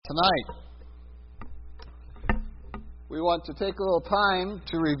tonight. We want to take a little time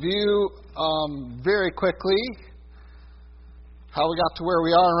to review very quickly how we got to where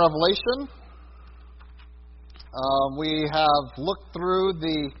we are in Revelation. We have looked through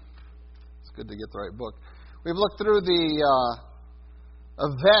it's good to get the right book. We've looked through the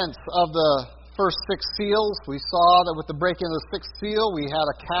events of the first six seals. We saw that with the breaking of the sixth seal, we had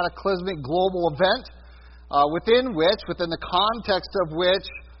a cataclysmic global event within the context of which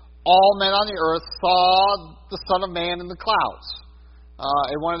all men on the earth saw the Son of Man in the clouds.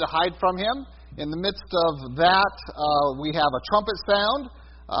 They wanted to hide from him. In the midst of that, we have a trumpet sound.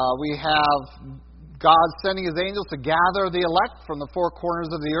 We have God sending his angels to gather the elect from the four corners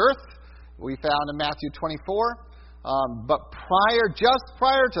of the earth. We found in Matthew 24. But just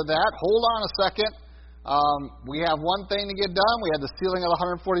prior to that, hold on a second, we have one thing to get done. We had the sealing of the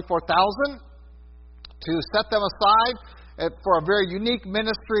 144,000 to set them aside for a very unique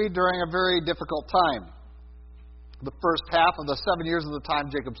ministry during a very difficult time. The first half of the 7 years of the time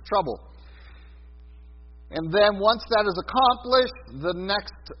Jacob's trouble. And then once that is accomplished, the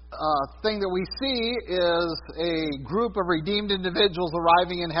next thing that we see is a group of redeemed individuals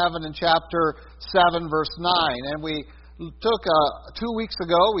arriving in heaven in chapter 7, verse 9. And we took, 2 weeks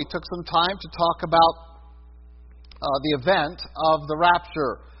ago, we took some time to talk about the event of the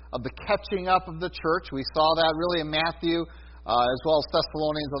rapture, of the catching up of the church. We saw that really in Matthew, as well as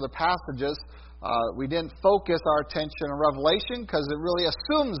Thessalonians, other passages. We didn't focus our attention on Revelation because it really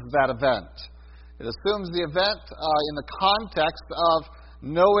assumes that event. It assumes the event in the context of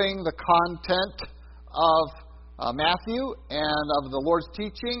knowing the content of Matthew and of the Lord's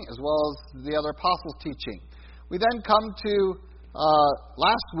teaching, as well as the other apostles' teaching. We then come to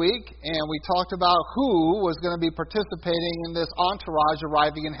last week, and we talked about who was going to be participating in this entourage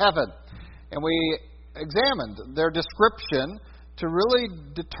arriving in heaven. And we examined their description to really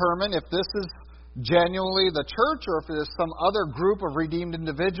determine if this is genuinely the church or if it is some other group of redeemed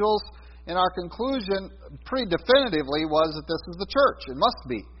individuals. And our conclusion, pretty definitively, was that this is the church. It must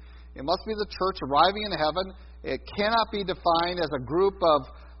be. It must be the church arriving in heaven. It cannot be defined as a group of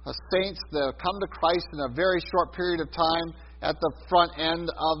saints that come to Christ in a very short period of time at the front end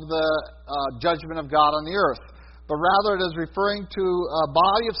of the judgment of God on the earth. But rather it is referring to a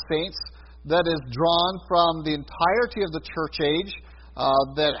body of saints that is drawn from the entirety of the church age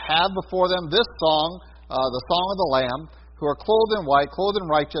that have before them this song, the Song of the Lamb, who are clothed in white, clothed in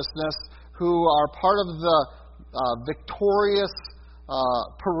righteousness, who are part of the victorious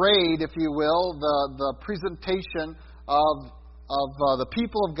parade, if you will, the presentation of the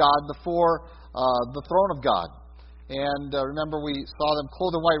people of God before the throne of God. And remember, we saw them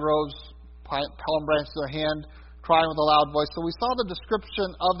clothed in white robes, palm branches in their hand, crying with a loud voice. So we saw the description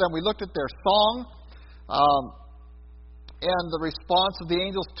of them. We looked at their song and the response of the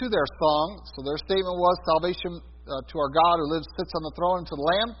angels to their song. So their statement was, salvation to our God who lives, sits on the throne, and to the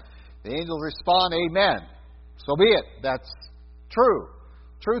Lamb. The angels respond, amen. So be it. That's true.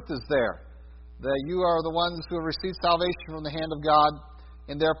 Truth is there. That you are the ones who have received salvation from the hand of God,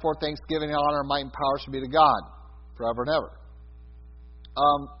 and therefore thanksgiving, honor, might, and power should be to God forever and ever.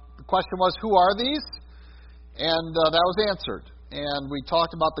 The question was, who are these? And that was answered. And we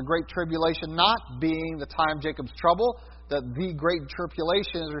talked about the Great Tribulation not being the time of Jacob's trouble, that the Great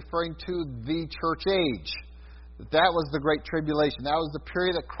Tribulation is referring to the church age. That was the Great Tribulation. That was the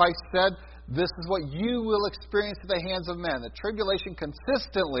period that Christ said, this is what you will experience at the hands of men. The tribulation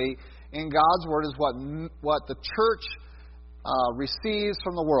consistently in God's Word is what the church receives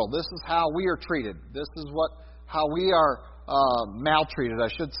from the world. This is how we are treated. This is how we are maltreated, I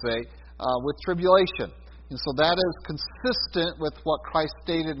should say, with tribulation. And so that is consistent with what Christ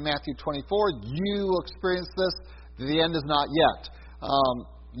stated in Matthew 24. You will experience this. The end is not yet.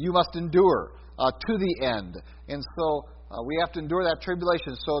 You must endure to the end. And so we have to endure that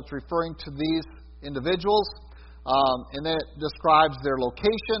tribulation. So it's referring to these individuals. And then it describes their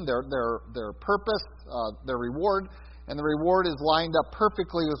location, their purpose, their reward. And the reward is lined up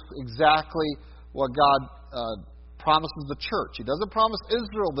perfectly with exactly what God promises the church. He doesn't promise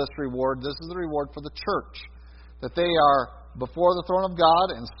Israel this reward. This is the reward for the church. That they are before the throne of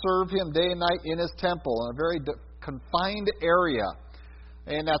God and serve Him day and night in His temple in a very confined area.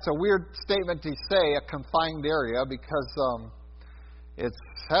 And that's a weird statement to say, a confined area, because it's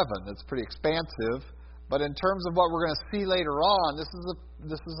heaven. It's pretty expansive. But in terms of what we're going to see later on, this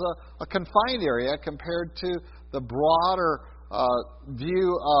is a confined area compared to the broader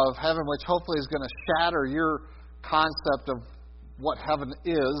view of heaven, which hopefully is going to shatter your concept of what heaven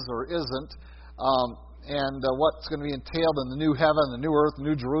is or isn't, and what's going to be entailed in the new heaven, the new earth, the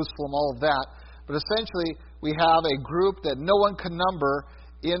new Jerusalem, all of that. But essentially, we have a group that no one can number,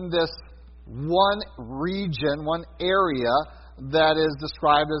 in this one region, one area that is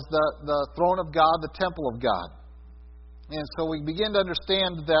described as the throne of God, the temple of God. And so we begin to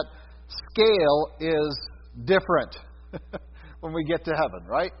understand that scale is different when we get to heaven,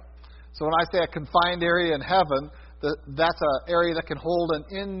 right? So when I say a confined area in heaven, that's an area that can hold an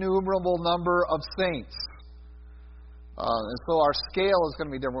innumerable number of saints. And so our scale is going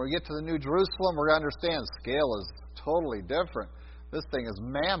to be different. When we get to the New Jerusalem, we're going to understand scale is totally different. This thing is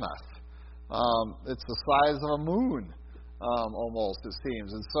mammoth. It's the size of a moon, almost, it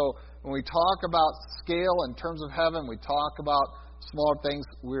seems. And so when we talk about scale in terms of heaven, we talk about smaller things,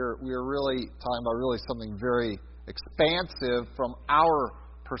 we're really talking about really something very expansive from our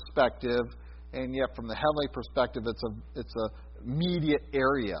perspective, and yet from the heavenly perspective, it's a immediate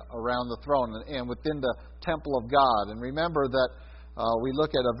area around the throne and within the temple of God. And remember that we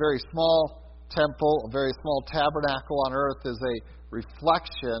look at a very small temple, a very small tabernacle on earth is a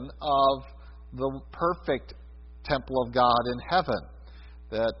reflection of the perfect temple of God in heaven.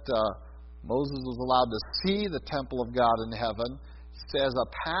 That Moses was allowed to see the temple of God in heaven as a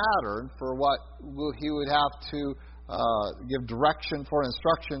pattern for what he would have to give direction for,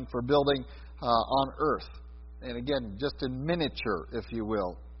 instruction for building on earth. And again, just in miniature, if you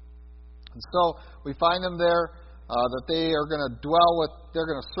will. And so we find them there that they are going to they're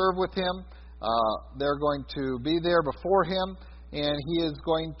going to serve with him. They're going to be there before him, and he is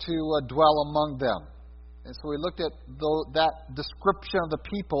going to dwell among them. And so we looked at that description of the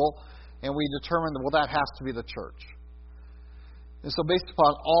people, and we determined that, well, that has to be the church. And so based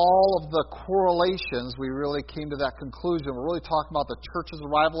upon all of the correlations, we really came to that conclusion. We're really talking about the church's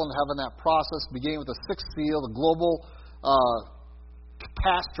arrival in heaven, that process beginning with the sixth seal, the global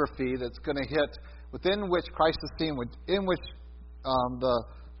catastrophe that's going to hit, within which Christ is seen, in which the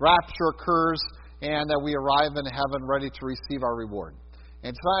rapture occurs, and that we arrive in heaven ready to receive our reward.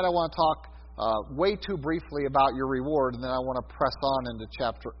 And tonight I want to talk way too briefly about your reward, and then I want to press on into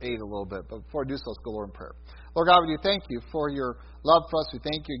chapter 8 a little bit. But before I do so, let's go, Lord, in prayer. Lord God, we do thank you for your love for us. We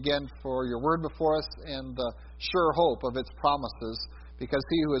thank you again for your word before us and the sure hope of its promises, because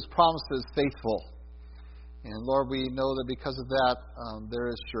he who has promised is faithful. And Lord, we know that because of that, there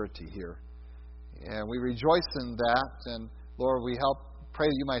is surety here. And we rejoice in that. And Lord, we pray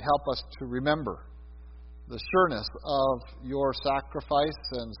that you might help us to remember the sureness of your sacrifice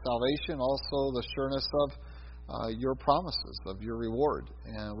and salvation, also the sureness of your promises, of your reward.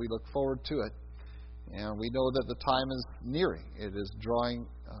 And we look forward to it. And we know that the time is nearing. It is drawing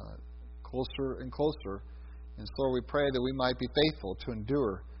closer and closer. And so we pray that we might be faithful to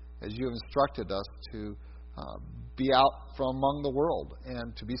endure as you have instructed us to be out from among the world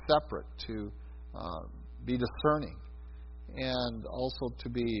and to be separate, to be discerning, and also to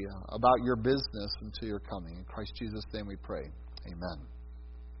be about your business until your coming. In Christ Jesus' name we pray. Amen.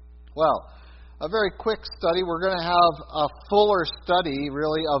 Well, a very quick study. We're going to have a fuller study,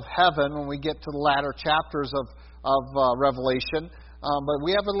 really, of heaven when we get to the latter chapters of Revelation. But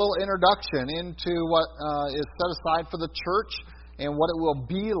we have a little introduction into what is set aside for the church and what it will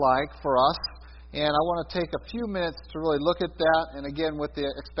be like for us. And I want to take a few minutes to really look at that. And again, with the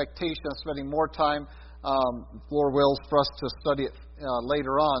expectation of spending more time, Lord wills, for us to study it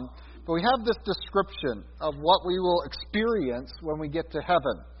later on. But we have this description of what we will experience when we get to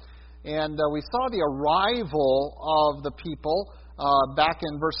heaven. And we saw the arrival of the people back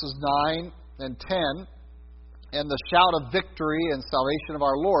in verses 9 and 10, and the shout of victory and salvation of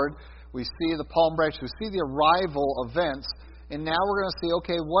our Lord. We see the palm branch, we see the arrival events, and now we're going to see,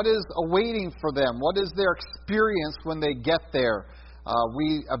 okay, what is awaiting for them? What is their experience when they get there?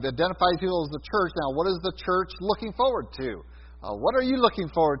 We have identified people as the church. Now, what is the church looking forward to? What are you looking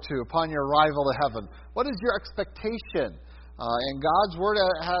forward to upon your arrival to heaven? What is your expectation? And God's Word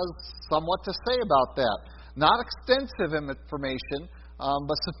has somewhat to say about that. Not extensive information,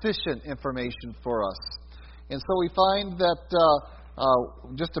 but sufficient information for us. And so we find that,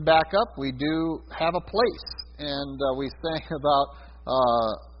 just to back up, we do have a place. And we sang about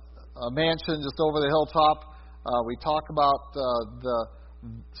a mansion just over the hilltop. We talk about the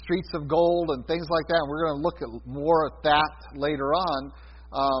streets of gold and things like that. And we're going to look at more at that later on.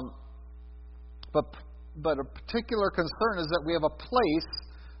 But a particular concern is that we have a place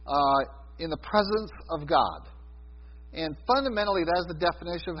in the presence of God. And fundamentally, that is the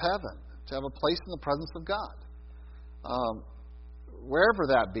definition of heaven, to have a place in the presence of God. Wherever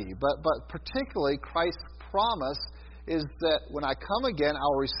that be. But particularly, Christ's promise is that when I come again, I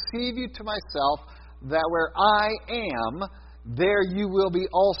will receive you to myself, that where I am, there you will be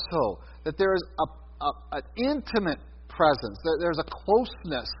also. That there is an intimate presence, that there's a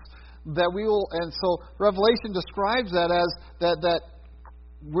closeness that we will, and so Revelation describes that as that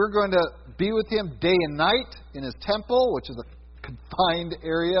we're going to be with Him day and night in His temple, which is a confined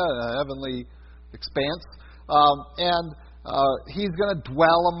area, a heavenly expanse. And He's going to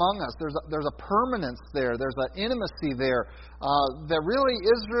dwell among us. There's a permanence there. There's an intimacy there that really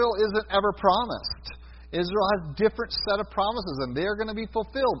Israel isn't ever promised. Israel has a different set of promises, and they're going to be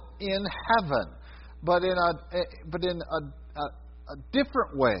fulfilled in heaven, but in a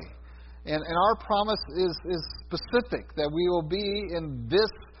different way. And our promise is specific, that we will be in this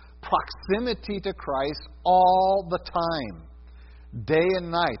proximity to Christ all the time, day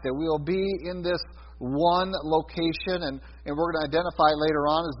and night, that we will be in this one location, and we're going to identify later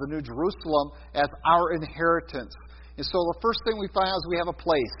on as the New Jerusalem as our inheritance. And so the first thing we find out is we have a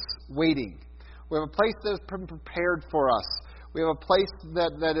place waiting. We have a place that has been prepared for us. We have a place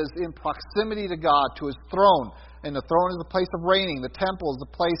that is in proximity to God, to His throne. And the throne is the place of reigning. The temple is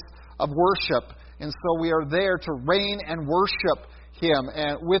the place of worship. And so we are there to reign and worship Him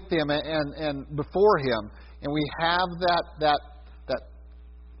and with Him and before Him. And we have that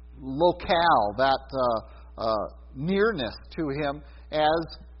locale, that nearness to Him as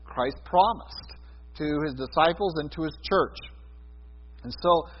Christ promised to His disciples and to His church. And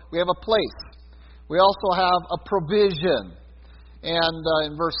so we have a place. We also have a provision. And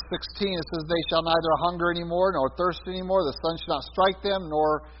in verse 16 it says, "They shall neither hunger anymore nor thirst anymore. The sun shall not strike them,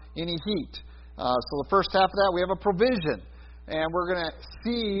 nor any heat." So the first half of that, we have a provision. And we're going to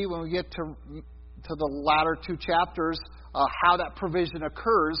see when we get to the latter two chapters how that provision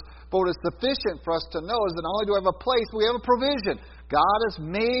occurs. But what is sufficient for us to know is that not only do we have a place, we have a provision. God has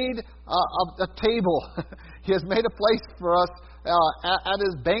made a table. He has made a place for us at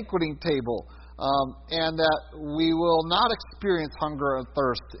His banqueting table. And that we will not experience hunger and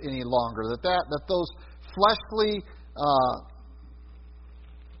thirst any longer. That those fleshly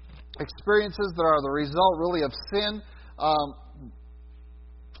experiences that are the result really of sin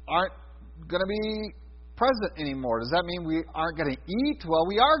aren't going to be present anymore. Does that mean we aren't going to eat? Well,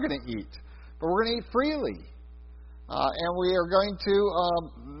 we are going to eat, but we're going to eat freely. And we are going to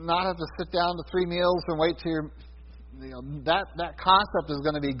not have to sit down to 3 meals and wait till that concept is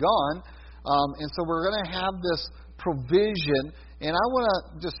going to be gone. And so we're going to have this provision. And I want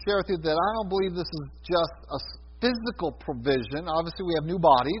to just share with you that I don't believe this is just a physical provision. Obviously, we have new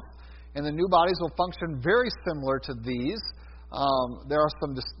bodies, and the new bodies will function very similar to these. There are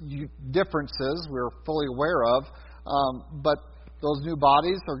some differences we're fully aware of. But those new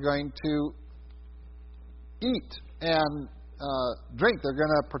bodies are going to eat and drink. They're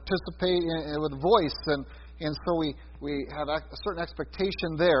going to participate with voice. And so we have a certain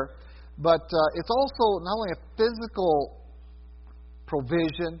expectation there. But it's also not only a physical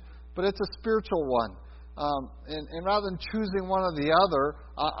provision, but it's a spiritual one. And rather than choosing one or the other,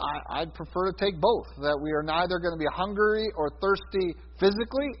 I'd prefer to take both. That we are neither going to be hungry or thirsty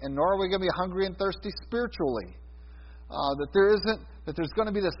physically, and nor are we going to be hungry and thirsty spiritually. That there's going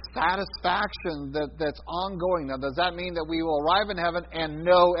to be this satisfaction that's ongoing. Now, does that mean that we will arrive in heaven and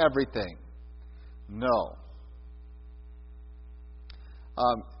know everything? No.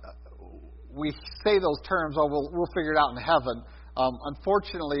 We say those terms, we'll figure it out in heaven.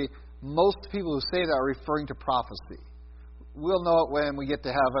 Unfortunately, most people who say that are referring to prophecy. We'll know it when we get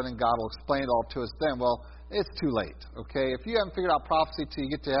to heaven and God will explain it all to us then. Well, it's too late, okay? If you haven't figured out prophecy till you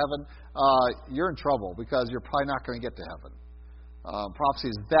get to heaven, you're in trouble because you're probably not going to get to heaven. Prophecy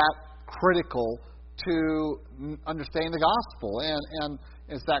is that critical to understanding the gospel, and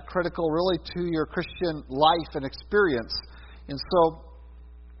it's that critical really to your Christian life and experience. And so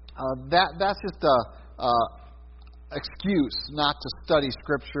that's just a excuse not to study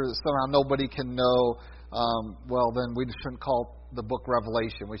Scripture that somehow nobody can know. Well, then we shouldn't call the book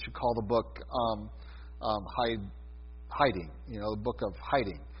Revelation. We should call the book Hiding. The book of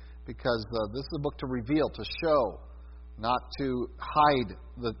hiding, because this is a book to reveal, to show, not to hide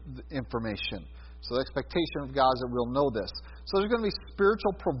the information. So the expectation of God is that we'll know this. So there's going to be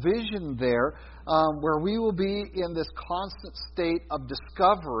spiritual provision there, where we will be in this constant state of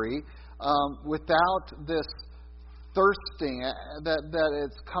discovery without this thirsting that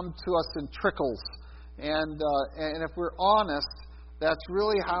it's come to us in trickles. And if we're honest, that's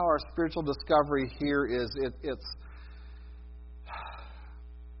really how our spiritual discovery here is. It's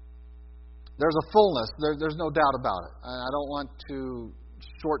there's a fullness. There's no doubt about it. I don't want to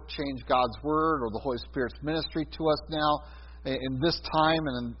shortchange God's Word or the Holy Spirit's ministry to us now in this time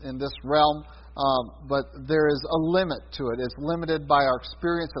and in this realm. But there is a limit to it. It's limited by our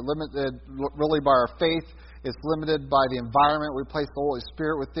experience. It's limited really by our faith. It's limited by the environment we place the Holy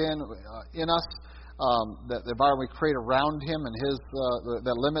Spirit within in us. The environment we create around Him and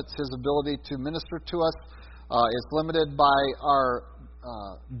that limits His ability to minister to us. It's limited by our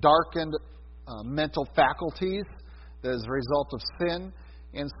darkened mental faculties that is a result of sin.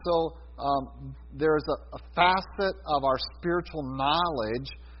 And so there's a facet of our spiritual knowledge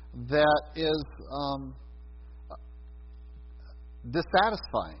that is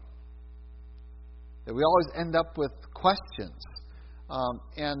dissatisfying. That we always end up with questions.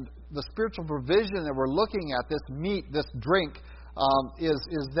 And the spiritual provision that we're looking at, this meat, this drink,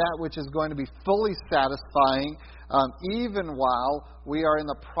 is that which is going to be fully satisfying, even while we are in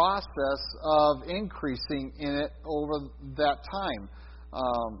the process of increasing in it over that time.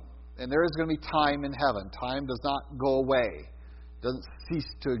 And there is going to be time in heaven. Time does not go away. It doesn't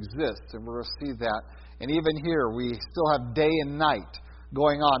cease to exist. And we're going to see that. And even here, we still have day and night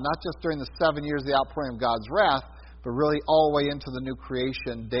going on, not just during the 7 years of the outpouring of God's wrath, but really all the way into the new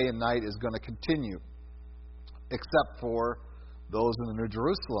creation. Day and night is going to continue, except for those in the New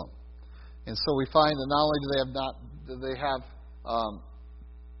Jerusalem. And so we find that not only do they have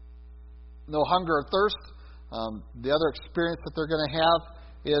no hunger or thirst, the other experience that they're going to have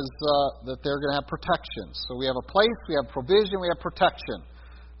is that they're going to have protection. So we have a place, we have provision, we have protection.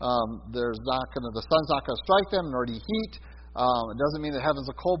 The sun's not going to strike them, nor do heat. It doesn't mean that heaven's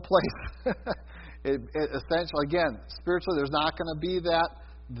a cold place. It essentially, again, spiritually, there's not going to be that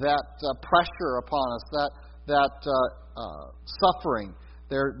pressure upon us, that suffering.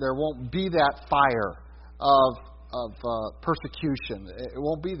 There won't be that fire of persecution. It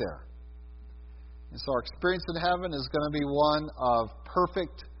won't be there. And so our experience in heaven is going to be one of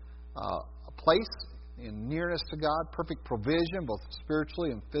perfect place in nearness to God, perfect provision, both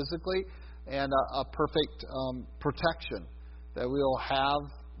spiritually and physically, and a perfect protection. That we will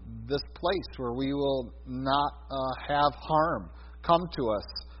have this place where we will not have harm come to us,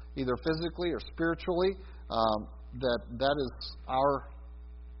 either physically or spiritually. That is our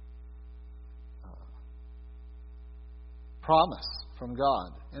promise from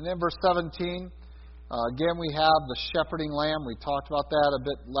God. And then verse 17, again we have the shepherding lamb. We talked about that a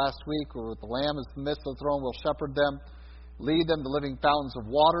bit last week, where the lamb is in the midst of the throne, will shepherd them, lead them to living fountains of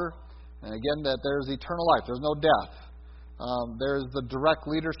water. And again, that there's eternal life. There's no death. There's the direct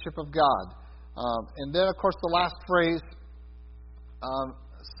leadership of God. And then, of course, the last phrase,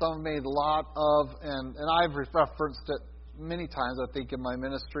 some made a lot of, and I've referenced it many times, I think, in my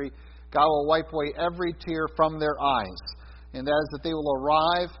ministry. God will wipe away every tear from their eyes. And that is that they will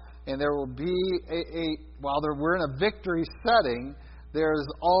arrive, and there will be while we're in a victory setting, there's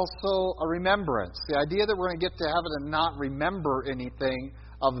also a remembrance. The idea that we're going to get to heaven and not remember anything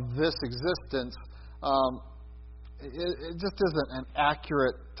of this existence, it just isn't an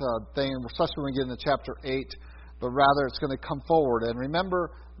accurate thing, especially when we get into chapter 8, but rather it's going to come forward. And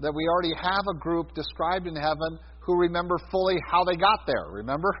remember that we already have a group described in heaven who remember fully how they got there.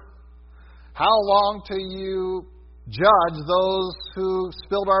 Remember? How long till you judge those who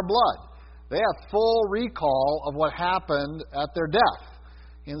spilled our blood? They have full recall of what happened at their death.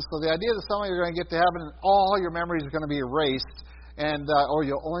 And so the idea that somehow you're going to get to heaven and all your memories are going to be erased, and or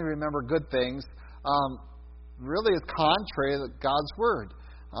you'll only remember good things, really is contrary to God's Word.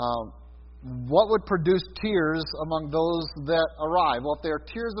 What would produce tears among those that arrive? Well, if they are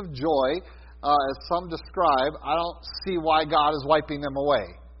tears of joy, as some describe, I don't see why God is wiping them away.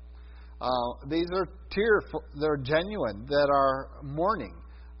 These are tears that are genuine, that are mourning.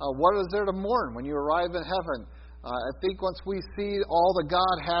 What is there to mourn when you arrive in heaven? I think once we see all that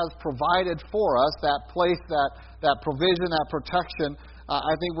God has provided for us, that place, that provision, that protection,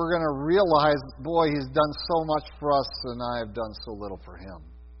 I think we're going to realize, boy, He's done so much for us, and I have done so little for Him.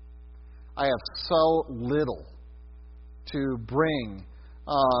 I have so little to bring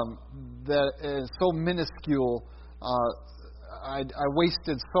that is so minuscule. I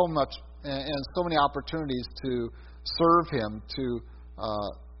wasted so much and so many opportunities to serve Him, to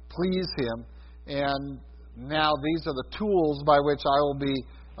please Him, and now these are the tools by which I will be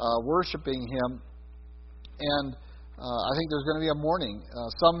worshiping Him. And I think there's going to be a mourning.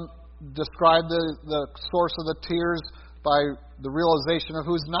 Some describe the source of the tears by the realization of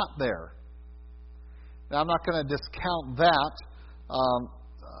who's not there. Now, I'm not going to discount that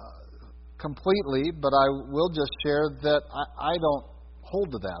completely, but I will just share that I don't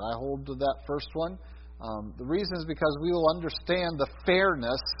hold to that. I hold to that first one. The reason is because we will understand the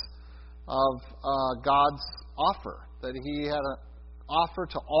fairness of God's offer, that He had an offer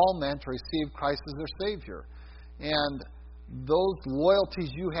to all men to receive Christ as their Savior. And those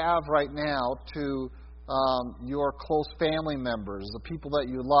loyalties you have right now to your close family members, the people that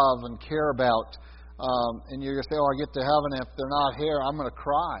you love and care about, and you're going to say, I get to heaven, and if they're not here, I'm going to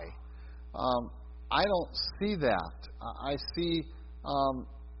cry. I don't see that. I see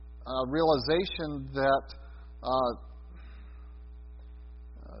a realization that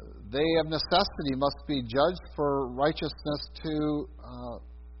they of necessity must be judged for righteousness to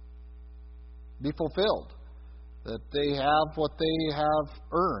be fulfilled. That they have what they have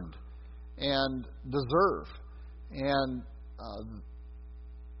earned and deserve. And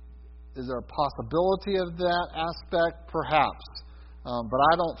is there a possibility of that aspect? Perhaps. But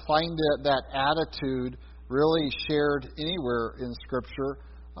I don't find that attitude really shared anywhere in Scripture.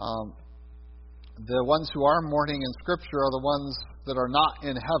 The ones who are mourning in Scripture are the ones that are not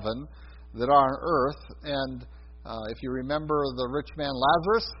in heaven, that are on earth. And if you remember the rich man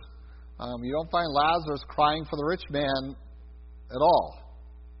Lazarus, you don't find Lazarus crying for the rich man at all.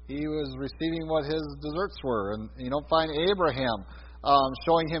 He was receiving what his deserts were. And you don't find Abraham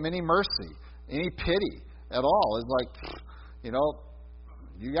showing him any mercy, any pity at all. It's like,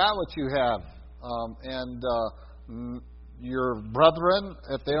 you got what you have. And your brethren,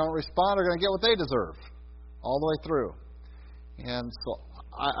 if they don't respond, are going to get what they deserve all the way through. And so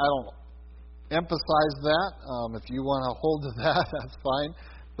I don't emphasize that. If you want to hold to that, that's fine.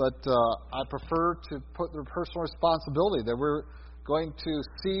 But I prefer to put the personal responsibility that we're going to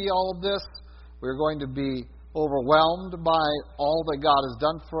see all of this. We're going to be overwhelmed by all that God has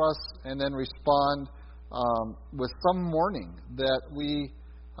done for us, and then respond with some mourning that we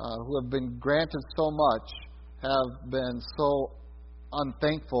who have been granted so much have been so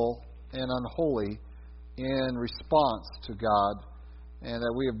unthankful and unholy in response to God, and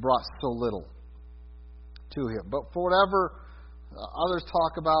that we have brought so little to Him. But for whatever others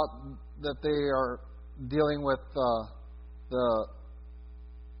talk about that they are dealing with the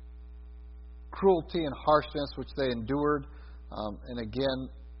cruelty and harshness which they endured, and again,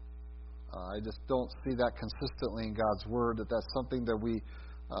 I just don't see that consistently in God's Word, that's something that we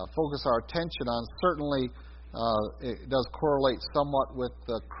focus our attention on. Certainly, it does correlate somewhat with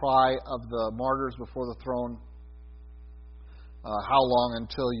the cry of the martyrs before the throne. How long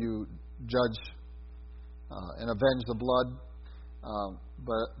until you judge and avenge the blood?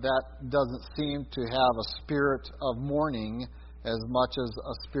 But that doesn't seem to have a spirit of mourning as much as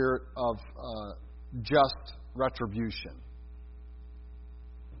a spirit of just retribution.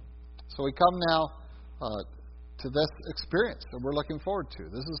 So we come now to this experience that we're looking forward to.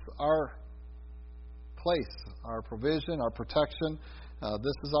 This is our place, our provision, our protection.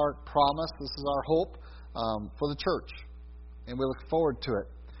 This is our promise. This is our hope for the church. And we look forward to it.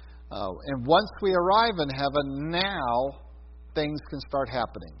 And once we arrive in heaven, now things can start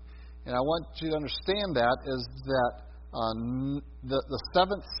happening. And I want you to understand that is that the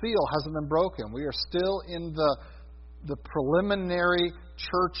seventh seal hasn't been broken. We are still in the preliminary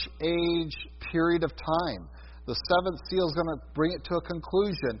church age period of time. The seventh seal is going to bring it to a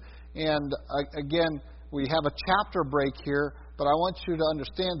conclusion. And again, we have a chapter break here, but I want you to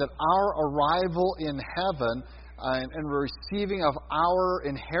understand that our arrival in heaven and receiving of our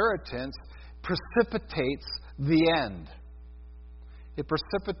inheritance precipitates the end. It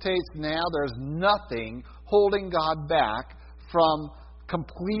precipitates now there's nothing holding God back from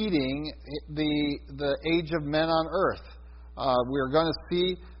completing the age of men on earth. We're going to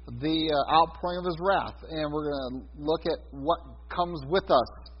see the outpouring of His wrath, and we're going to look at what comes with us.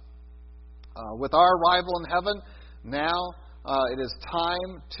 With our arrival in heaven, now it is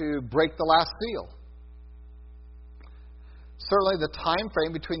time to break the last seal. Certainly the time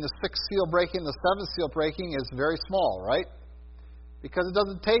frame between the sixth seal breaking and the seventh seal breaking is very small, right? Because it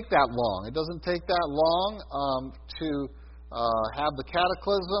doesn't take that long. It doesn't take that long to have the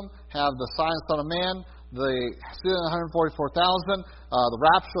cataclysm, have the silent Son of Man, the 144,000, the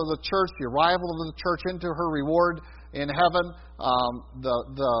rapture of the church, the arrival of the church into her reward in heaven, the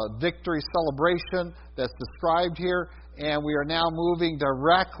victory celebration that's described here, and we are now moving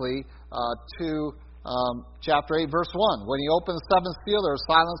directly to chapter 8, verse 1. When He opened the seventh seal, there was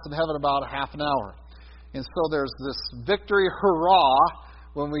silence in heaven about half an hour. And so there's this victory hurrah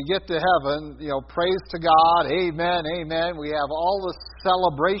when we get to heaven. Praise to God, amen, amen. We have all this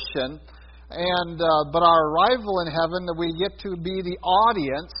celebration. And but our arrival in heaven, that we get to be the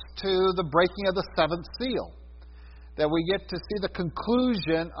audience to the breaking of the seventh seal. That we get to see the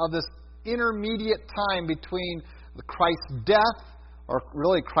conclusion of this intermediate time between Christ's death, or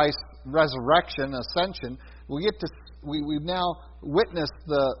really Christ's resurrection, ascension. We've now witnessed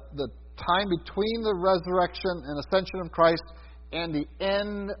the time between the resurrection and ascension of Christ and the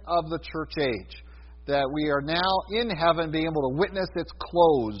end of the church age. That we are now in heaven being able to witness its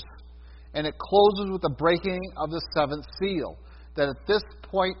close. And it closes with the breaking of the seventh seal. That at this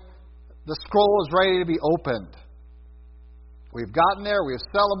point, the scroll is ready to be opened. We've gotten there. We've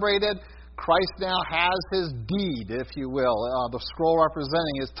celebrated. Christ now has His deed, if you will. The scroll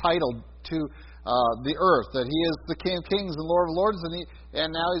representing His title to the earth. That He is the King of Kings and Lord of Lords. And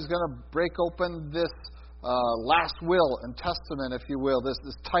And now he's going to break open this last will and testament, if you will, this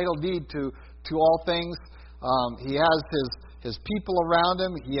title deed to all things. He has his people around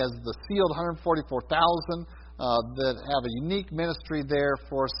him. He has the sealed 144,000 that have a unique ministry there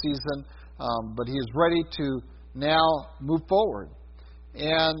for a season. But he is ready to now move forward.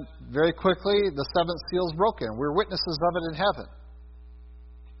 And very quickly, the seventh seal is broken. We're witnesses of it in heaven.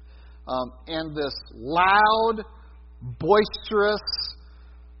 And this loud, boisterous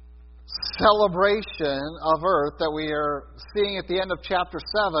celebration of earth that we are seeing at the end of chapter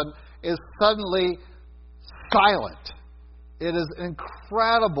 7 is suddenly silent. It is an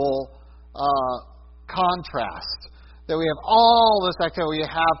incredible contrast that we have all this activity. We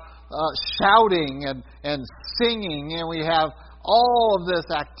have shouting and singing, and we have all of this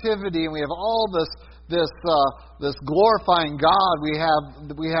activity, and we have all this glorifying God. We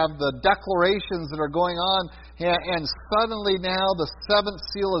have the declarations that are going on, and suddenly now the seventh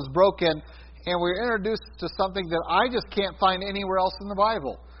seal is broken, and we're introduced to something that I just can't find anywhere else in the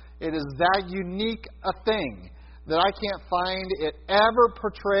Bible. It is that unique a thing that I can't find it ever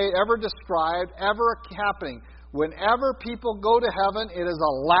portrayed, ever described, ever happening. Whenever people go to heaven, it is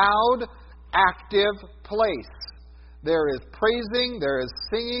a loud, active place. There is praising, there is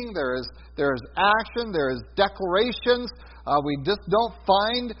singing, there is action, there is declarations. We just don't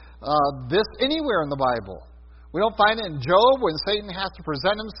find this anywhere in the Bible. We don't find it in Job when Satan has to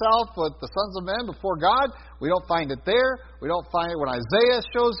present himself with the sons of men before God. We don't find it there. We don't find it when Isaiah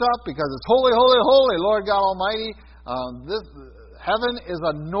shows up because it's holy, holy, holy, Lord God Almighty. Heaven is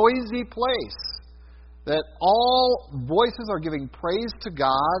a noisy place that all voices are giving praise to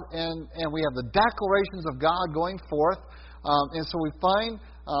God, and we have the declarations of God going forth. And so we find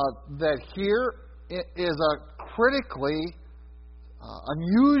that here it is a critically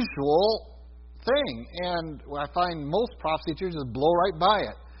unusual thing. And I find most prophecy teachers just blow right by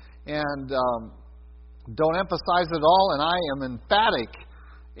it and don't emphasize it all, and I am emphatic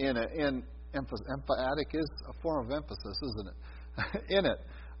in it. Emphatic is a form of emphasis, isn't it? In it.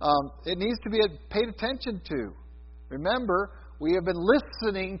 It needs to be paid attention to. Remember, we have been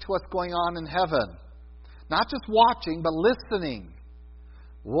listening to what's going on in heaven. Not just watching, but listening.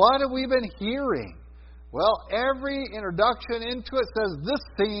 What have we been hearing? Well, every introduction into it says this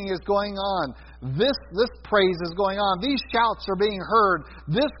singing is going on. This praise is going on. These shouts are being heard.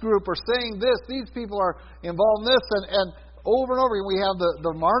 This group are saying this. These people are involved in this. And over and over again, we have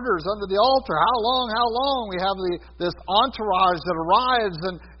the martyrs under the altar. How long? We have this entourage that arrives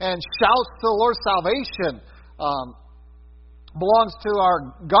and shouts to the Lord's salvation. Belongs to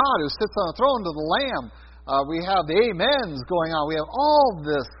our God who sits on the throne, to the Lamb. We have the amens going on. We have all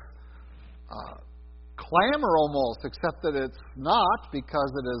this clamor almost, except that it's not,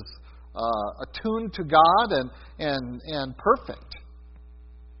 because it is attuned to God and perfect.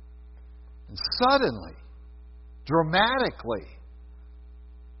 And suddenly, dramatically,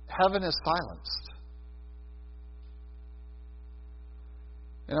 heaven is silenced.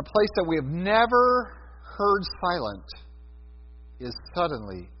 In a place that we have never heard silent is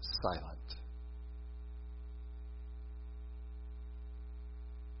suddenly silent.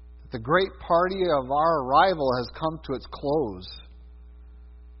 The great party of our arrival has come to its close.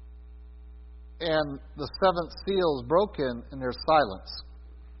 And the seventh seal is broken, and there's silence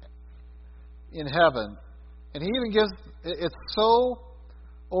in heaven. And he even gives, it's so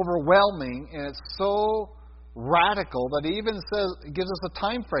overwhelming and it's so radical that he even says, it gives us a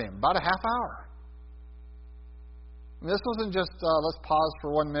time frame, about a half hour. And this wasn't just, let's pause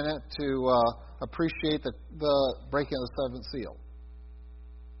for 1 minute to appreciate the breaking of the seventh seal.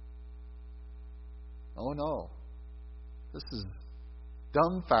 Oh no. This is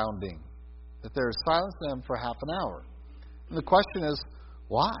dumbfounding that there is silence in them for half an hour. And the question is,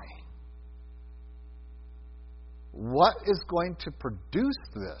 why? What is going to produce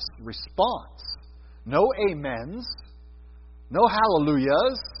this response? No amens, no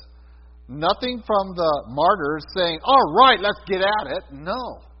hallelujahs, nothing from the martyrs saying, all right, let's get at it.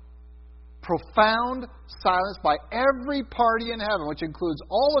 No. Profound silence by every party in heaven, which includes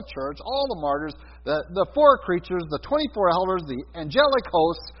all the church, all the martyrs, the four creatures, the 24 elders, the angelic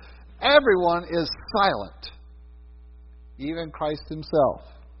hosts. Everyone is silent. Even Christ himself.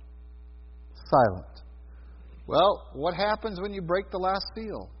 Silent. Well, what happens when you break the last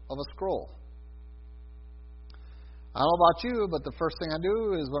seal of a scroll? I don't know about you, but the first thing I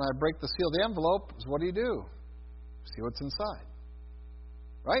do is when I break the seal of the envelope, is what do? See what's inside.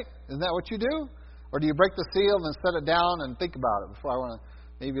 Right? Isn't that what you do? Or do you break the seal and then set it down and think about it before I want to...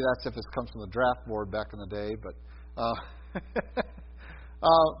 Maybe that's if it comes from the draft board back in the day, but...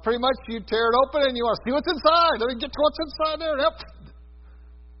 pretty much you tear it open and you want to see what's inside. Let me get to what's inside there. Yep.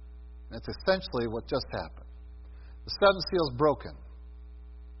 That's essentially what just happened. The seventh seal is broken.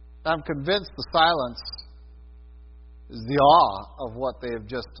 I'm convinced the silence is the awe of what they have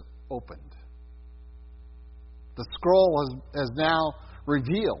just opened. The scroll has now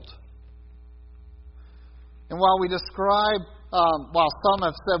revealed. And while we describe, while some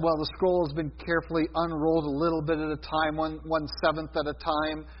have said, well, the scroll has been carefully unrolled a little bit at a time, one seventh at a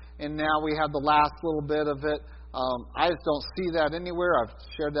time, and now we have the last little bit of it. I just don't see that anywhere. I've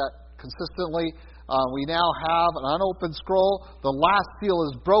shared that consistently. We now have an unopened scroll. The last seal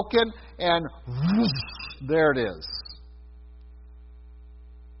is broken, and there it is.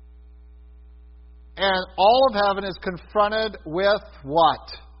 And all of heaven is confronted with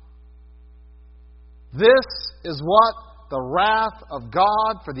what? This is what the wrath of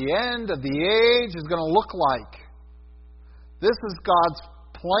God for the end of the age is going to look like. This is God's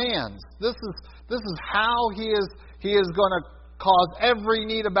plans. This is how He is going to cause every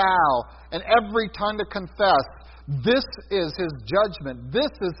knee to bow and every tongue to confess. This is His judgment.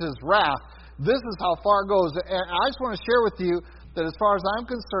 This is His wrath. This is how far it goes. And I just want to share with you that as far as I'm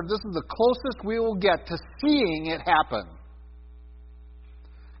concerned, this is the closest we will get to seeing it happen.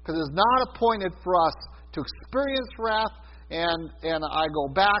 Because it's not appointed for us to experience wrath. And I go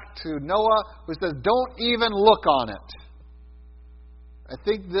back to Noah, who says, don't even look on it. I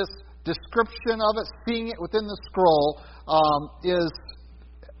think this description of it, seeing it within the scroll, is,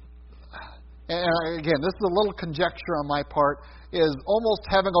 and again, this is a little conjecture on my part, is almost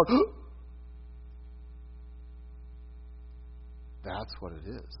heaven going, that's what it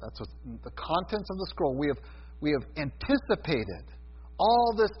is. That's what the contents of the scroll. We have anticipated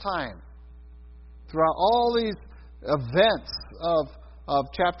all this time, throughout all these events of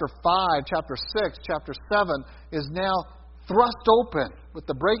chapter 5, chapter 6, chapter 7, is now thrust open with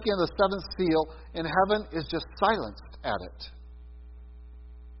the breaking of the seventh seal, and heaven is just silenced at it.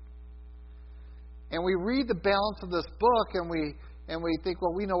 And we read the balance of this book, and we think,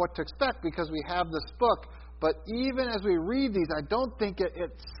 well, we know what to expect because we have this book. But even as we read these, I don't think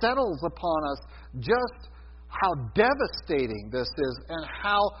it settles upon us just how devastating this is and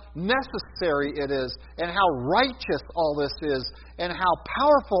how necessary it is and how righteous all this is and how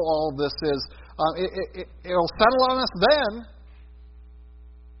powerful all this is. It'll settle on us then.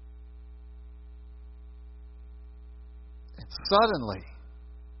 And suddenly,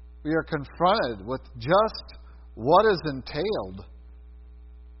 we are confronted with just what is entailed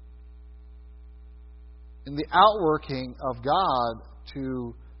in the outworking of God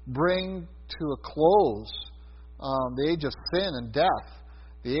to bring to a close the age of sin and death,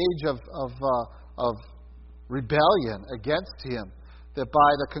 the age of rebellion against Him. That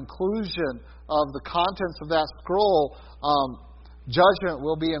by the conclusion of the contents of that scroll, judgment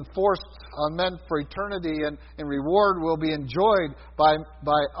will be enforced on men for eternity, and reward will be enjoyed by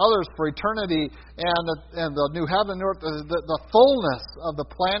others for eternity, and the new heaven and earth, the fullness of the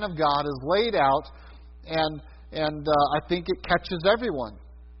plan of God is laid out, and I think it catches everyone.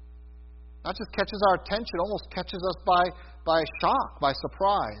 Not just catches our attention, almost catches us by shock, by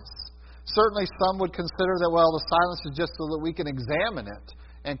surprise. Certainly some would consider that, well, the silence is just so that we can examine it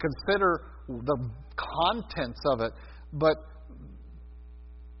and consider the contents of it. But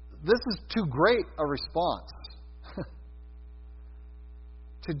this is too great a response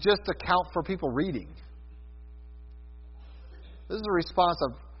to just account for people reading. This is a response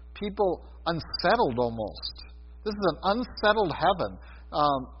of people unsettled almost. This is an unsettled heaven.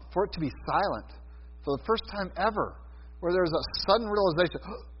 For it to be silent for the first time ever, where there's a sudden realization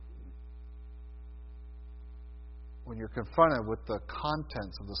when you're confronted with the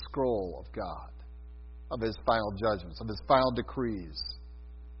contents of the scroll of God, of His final judgments, of His final decrees,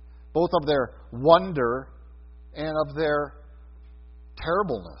 both of their wonder and of their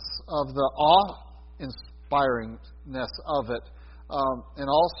terribleness, of the awe-inspiringness of it, and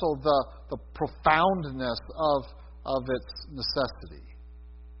also the profoundness of its necessity.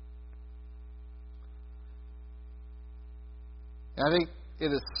 And I think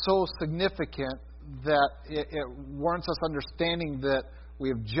it is so significant that it warrants us understanding that we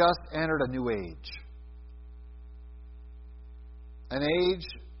have just entered a new age. An age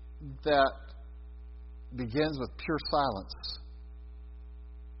that begins with pure silence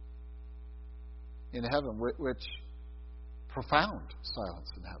in heaven, which profound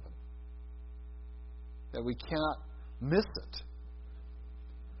silence in heaven, that we cannot miss it.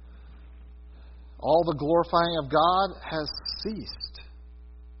 All the glorifying of God has ceased.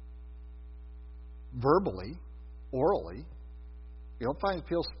 Verbally, orally. You don't find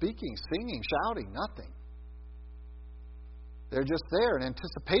people speaking, singing, shouting, nothing. They're just there in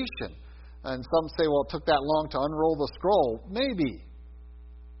anticipation. And some say, well, it took that long to unroll the scroll. Maybe.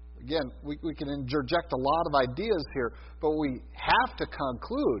 again, we can interject a lot of ideas here, but what we have to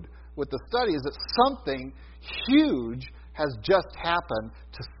conclude with the study is that something huge has just happened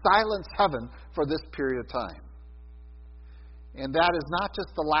to silence heaven for this period of time. And that is not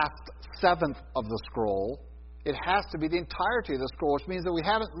just the last seventh of the scroll. It has to be the entirety of the scroll, which means that we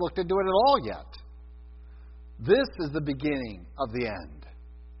haven't looked into it at all yet. This is the beginning of the end.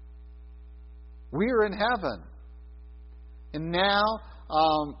 We are in heaven. And now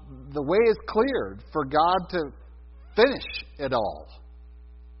the way is cleared for God to finish it all.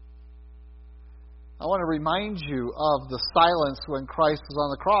 I want to remind you of the silence when Christ was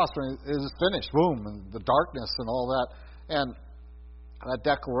on the cross, when it was finished, boom, and the darkness and all that, and that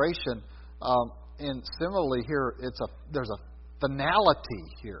declaration. And similarly here, there's a finality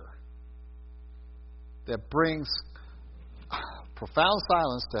here that brings profound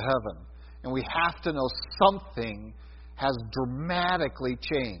silence to heaven. And we have to know something has dramatically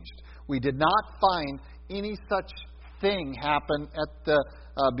changed. We did not find any such thing happen at the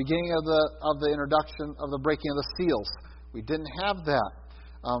beginning of the introduction of the breaking of the seals. We didn't have that.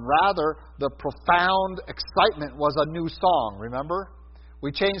 Rather, the profound excitement was a new song, remember?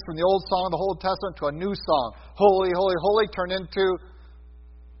 We changed from the old song of the Old Testament to a new song. Holy, holy, holy turned into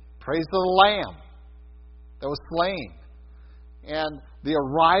praise to the Lamb that was slain. And the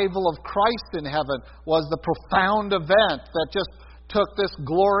arrival of Christ in heaven was the profound event that just took this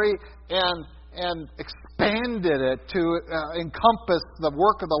glory and expanded it to encompass the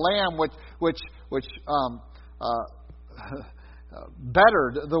work of the Lamb, which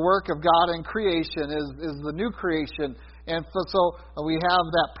bettered the work of God in creation, is the new creation. And so we have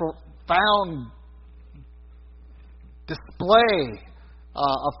that profound display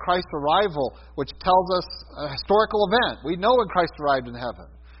of Christ's arrival, which tells us a historical event. We know when Christ arrived in heaven.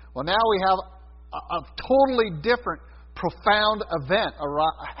 Well, now we have a totally different, profound event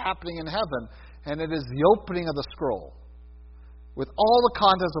happening in heaven, and it is the opening of the scroll, with all the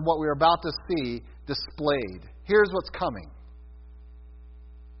contents of what we're about to see displayed. Here's what's coming.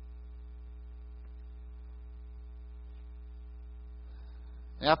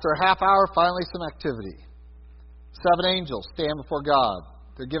 After a half hour, finally some activity. 7 angels stand before God.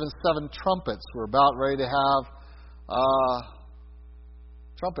 They're given 7 trumpets. We're about ready to have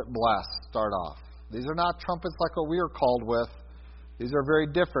trumpet blasts start off. These are not trumpets like what we are called with. These are very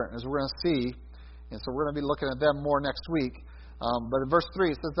different, as we're going to see. And so we're going to be looking at them more next week. But in verse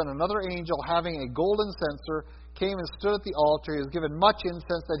 3, it says, Then another angel, having a golden censer, came and stood at the altar. He was given much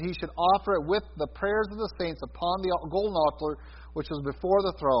incense, that he should offer it with the prayers of the saints upon the golden altar, which was before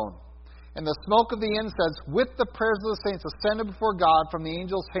the throne. And the smoke of the incense with the prayers of the saints ascended before God from the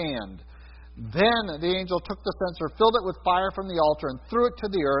angel's hand. Then the angel took the censer, filled it with fire from the altar, and threw it to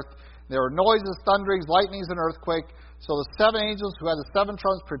the earth. There were noises, thunderings, lightnings, and earthquake. So the 7 angels who had the 7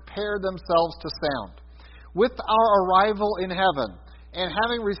 trumpets prepared themselves to sound. With our arrival in heaven, and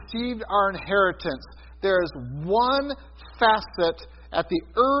having received our inheritance, there is one facet at the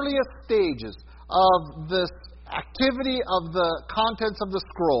earliest stages of this activity of the contents of the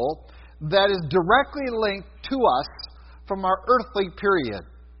scroll that is directly linked to us from our earthly period.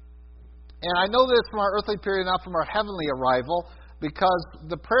 And I know this from our earthly period, not from our heavenly arrival, because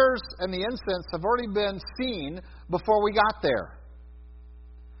the prayers and the incense have already been seen before we got there.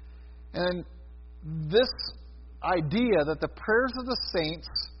 And this idea that the prayers of the saints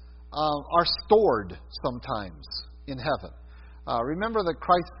are stored sometimes in heaven. Remember that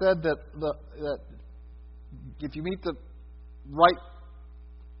Christ said that if you meet the right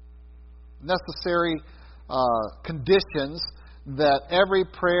necessary conditions, that every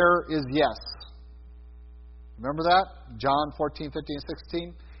prayer is yes. Remember that? John 14, 15,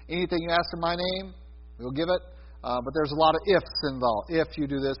 16. Anything you ask in my name, we'll give it. But there's a lot of ifs involved. If you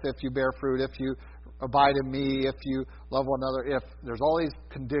do this, if you bear fruit, if you abide in me, if you love one another, if. There's all these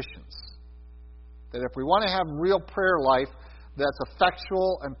conditions. That if we want to have real prayer life that's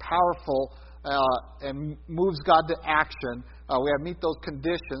effectual and powerful and moves God to action, we have to meet those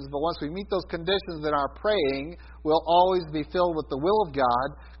conditions. But once we meet those conditions, then our praying will always be filled with the will of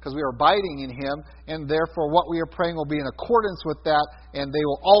God, because we are abiding in Him, and therefore what we are praying will be in accordance with that, and they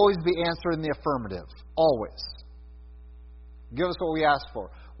will always be answered in the affirmative. Always. Give us what we ask for.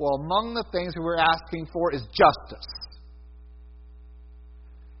 Well, among the things that we're asking for is justice.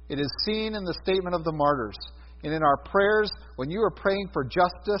 It is seen in the statement of the martyrs. And in our prayers, when you are praying for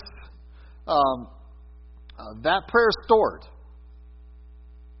justice, that prayer is stored.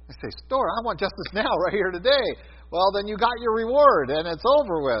 I say, stored? I want justice now, right here today. Well, then you got your reward, and it's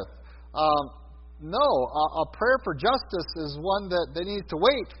over with. No, a prayer for justice is one that needs to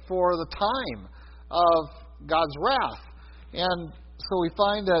wait for the time of God's wrath. And So we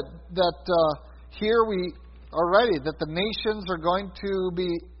find that here we are ready, that the nations are going to be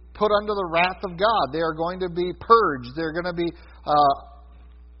put under the wrath of God. They are going to be purged. They're going to be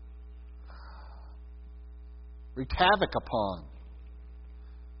wreaked havoc upon.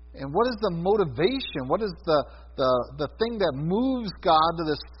 And what is the motivation? What is the thing that moves God to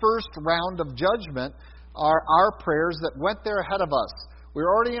this first round of judgment? Are our prayers that went there ahead of us. We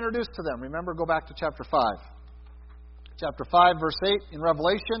were already introduced to them. Remember, go back to chapter 5. Chapter 5, verse 8 in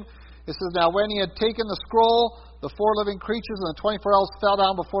Revelation. It says, "Now when he had taken the scroll, the 4 living creatures and the 24 elders fell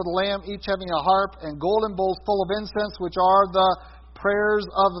down before the Lamb, each having a harp and golden bowls full of incense, which are the prayers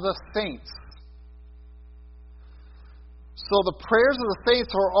of the saints." So the prayers of the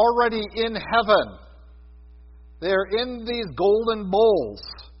saints are already in heaven. They are in these golden bowls.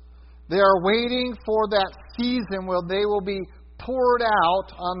 They are waiting for that season where they will be poured out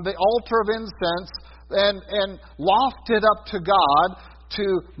on the altar of incense and lofted up to God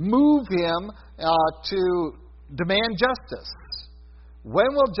to move Him to demand justice.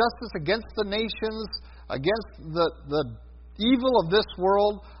 When will justice against the nations, against the evil of this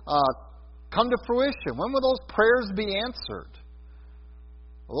world, come to fruition? When will those prayers be answered?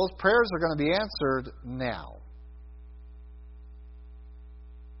 Well, those prayers are going to be answered now.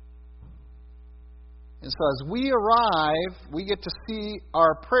 And so as we arrive, we get to see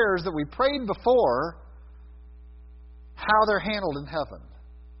our prayers that we prayed before, how they're handled in heaven.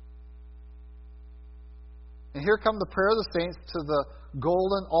 And here come the prayer of the saints to the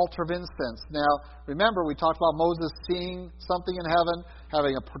golden altar of incense. Now, remember, we talked about Moses seeing something in heaven,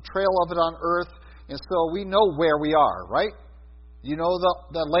 having a portrayal of it on earth, and so we know where we are, right? You know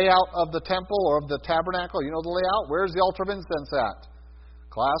the layout of the temple or of the tabernacle? You know the layout? Where's the altar of incense at?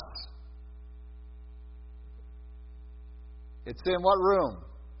 Class? It's in what room?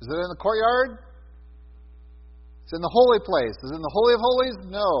 Is it in the courtyard? It's in the holy place. Is it in the Holy of Holies?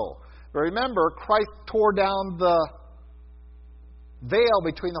 No. But remember, Christ tore down the veil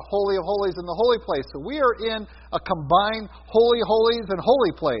between the Holy of Holies and the holy place. So we are in a combined Holy of Holies and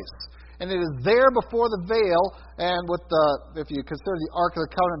holy place. And it is there before the veil, and with if you consider the Ark of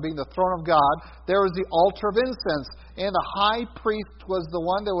the Covenant being the throne of God, there was the altar of incense. And the high priest was the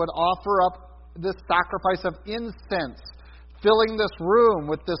one that would offer up this sacrifice of incense, filling this room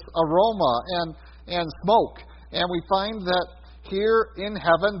with this aroma and smoke. And we find that here in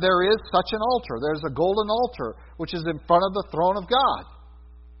heaven there is such an altar. There's a golden altar which is in front of the throne of God.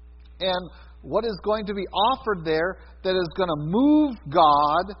 And what is going to be offered there that is going to move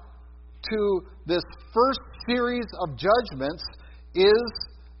God to this first series of judgments is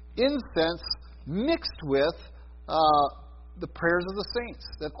incense mixed with the prayers of the saints.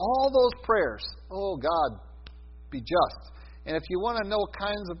 That all those prayers, oh God, be just. And if you want to know what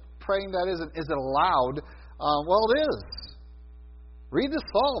kinds of praying that is it allowed? Well, it is. Read the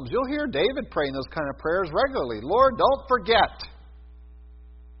Psalms. You'll hear David praying those kind of prayers regularly. Lord, don't forget.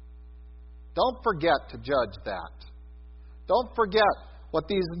 Don't forget to judge that. Don't forget what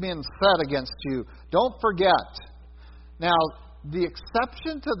these men said against you. Don't forget. Now, the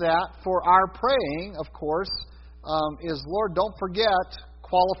exception to that for our praying, of course, is, Lord, don't forget,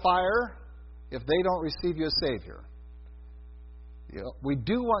 qualifier, if they don't receive you as Savior. You know, we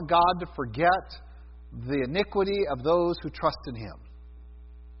do want God to forget the iniquity of those who trust in Him.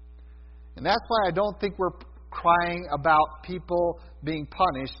 And that's why I don't think we're crying about people being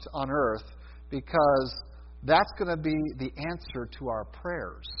punished on earth, because that's going to be the answer to our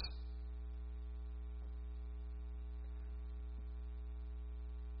prayers.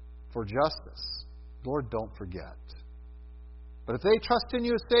 For justice. Lord, don't forget. But if they trust in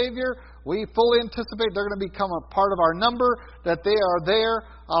you as Savior, we fully anticipate they're going to become a part of our number, that they are there,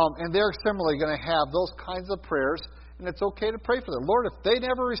 and they're similarly going to have those kinds of prayers, and it's okay to pray for them. Lord, if they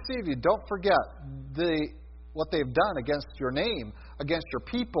never receive you, don't forget what they've done against your name, against your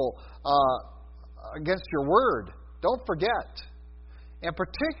people, against your word. Don't forget. And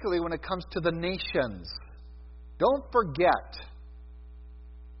particularly when it comes to the nations, don't forget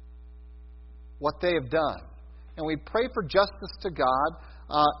what they have done. And we pray for justice to God,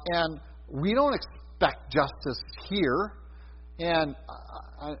 and we don't expect justice here. And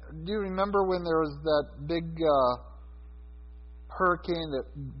do you remember when there was that big hurricane that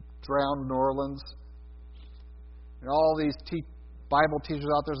drowned New Orleans? And all these Bible teachers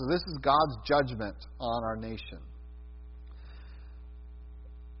out there say, this is God's judgment on our nation.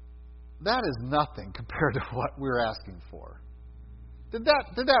 That is nothing compared to what we're asking for. Did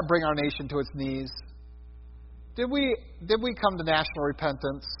that bring our nation to its knees? Did we come to national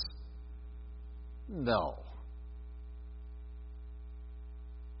repentance? No.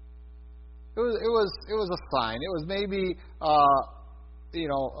 It was a sign. It was maybe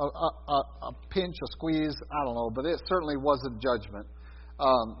a pinch, a squeeze, I don't know, but it certainly wasn't judgment.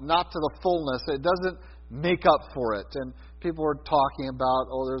 Not to the fullness. It doesn't make up for it. And people were talking about,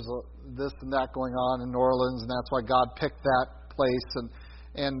 there's this and that going on in New Orleans, and that's why God picked that place.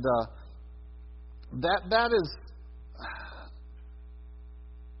 And that is,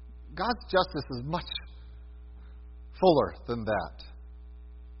 God's justice is much fuller than that.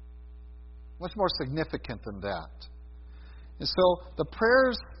 Much more significant than that. And so the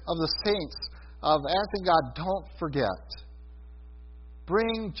prayers of the saints of asking God, don't forget.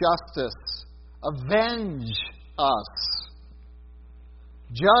 Bring justice. Avenge us.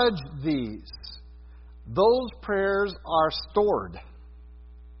 Judge these. Those prayers are stored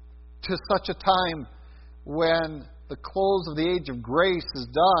to such a time when the close of the age of grace is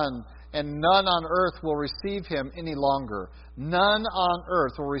done and none on earth will receive him any longer. None on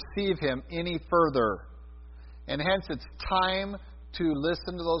earth will receive him any further. And hence it's time to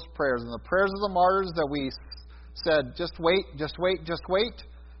listen to those prayers. And the prayers of the martyrs that we said, just wait, just wait, just wait,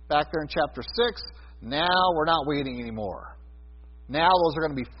 back there in chapter 6, now we're not waiting anymore. Now those are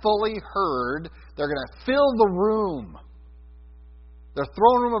going to be fully heard. They're going to fill the room. The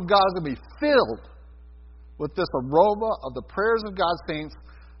throne room of God is going to be filled with this aroma of the prayers of God's saints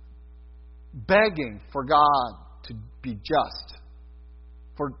begging for God to be just,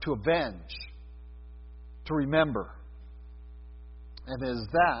 to avenge, to remember. And it is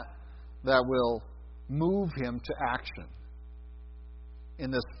that will move him to action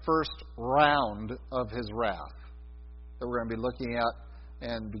in this first round of his wrath that we're going to be looking at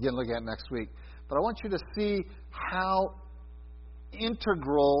and begin looking at next week. But I want you to see how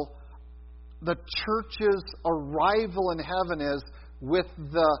integral the church's arrival in heaven is with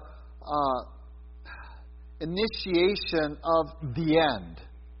the initiation of the end.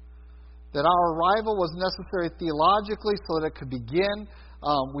 That our arrival was necessary theologically so that it could begin.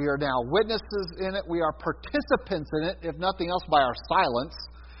 We are now witnesses in it. We are participants in it, if nothing else by our silence,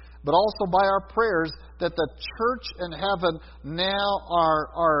 but also by our prayers, that the church and heaven now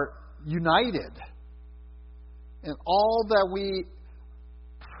are united. And all that we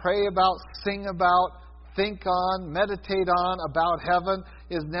pray about, sing about, think on, meditate on about heaven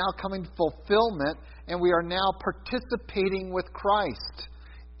is now coming to fulfillment, and we are now participating with Christ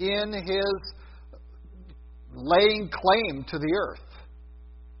in his laying claim to the earth.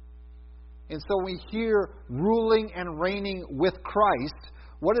 And so we hear ruling and reigning with Christ.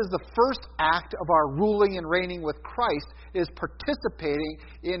 What is the first act of our ruling and reigning with Christ is participating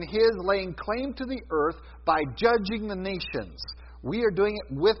in his laying claim to the earth by judging the nations. We are doing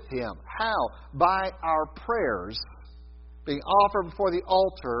it with him. How? By our prayers being offered before the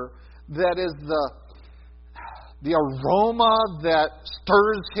altar. That is the aroma that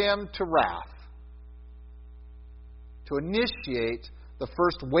stirs him to wrath, to initiate the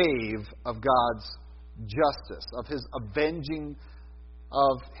first wave of God's justice, of his avenging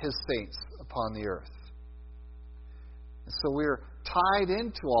of his saints upon the earth. And so we're tied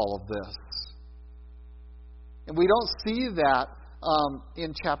into all of this. And we don't see that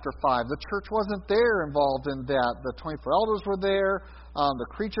in chapter 5. The church wasn't there involved in that. The 24 elders were there. The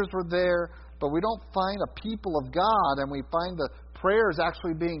creatures were there. But we don't find a people of God, and we find the prayers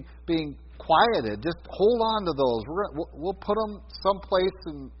actually being quieted. Just hold on to those. We'll put them someplace,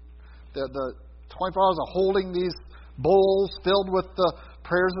 and the 24 hours are holding these bowls filled with the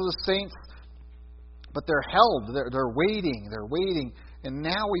prayers of the saints. But they're held. They're waiting. They're waiting. And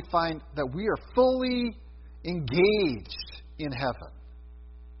now we find that we are fully engaged in heaven.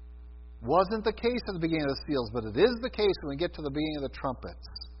 Wasn't the case at the beginning of the seals, but it is the case when we get to the beginning of the trumpets.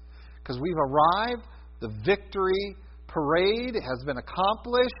 Because we've arrived, the victory parade has been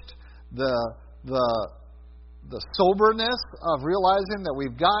accomplished, the soberness of realizing that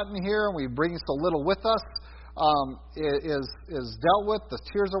we've gotten here and we bring so little with us is dealt with, the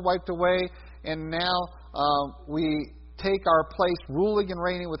tears are wiped away, and now we take our place ruling and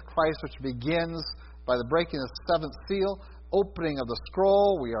reigning with Christ, which begins by the breaking of the seventh seal, opening of the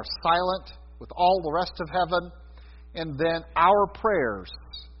scroll. We are silent with all the rest of heaven, and then our prayers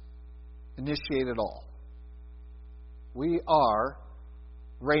initiate it all. We are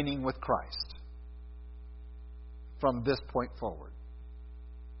reigning with Christ from this point forward.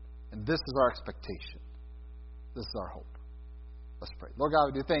 And this is our expectation. This is our hope. Let's pray. Lord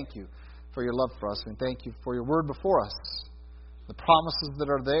God, we do thank you for your love for us, and thank you for your word before us, the promises that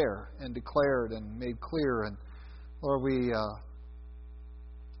are there and declared and made clear. And Lord,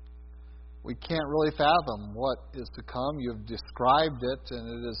 we can't really fathom what is to come. You've described it,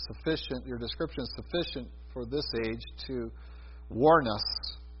 and it is sufficient. Your description is sufficient for this age to warn us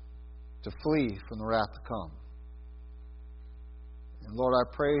to flee from the wrath to come. And Lord,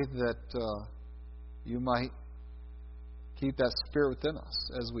 I pray that you might keep that spirit within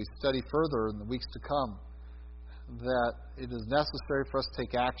us as we study further in the weeks to come, that it is necessary for us to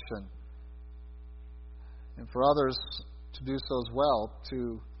take action and for others to do so as well,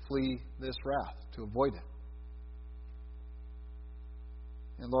 to flee this wrath, to avoid it.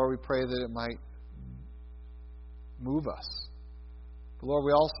 And Lord, we pray that it might move us. But Lord,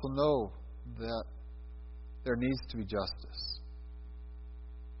 we also know that there needs to be justice.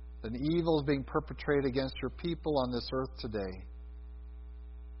 That evil is being perpetrated against your people on this earth today.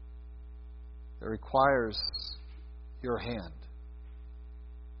 It requires your hand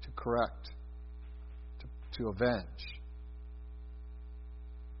to correct, to avenge.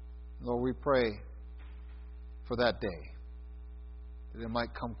 Lord, we pray for that day, that it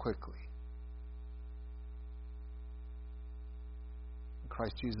might come quickly. In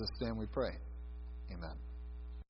Christ Jesus' name we pray. Amen.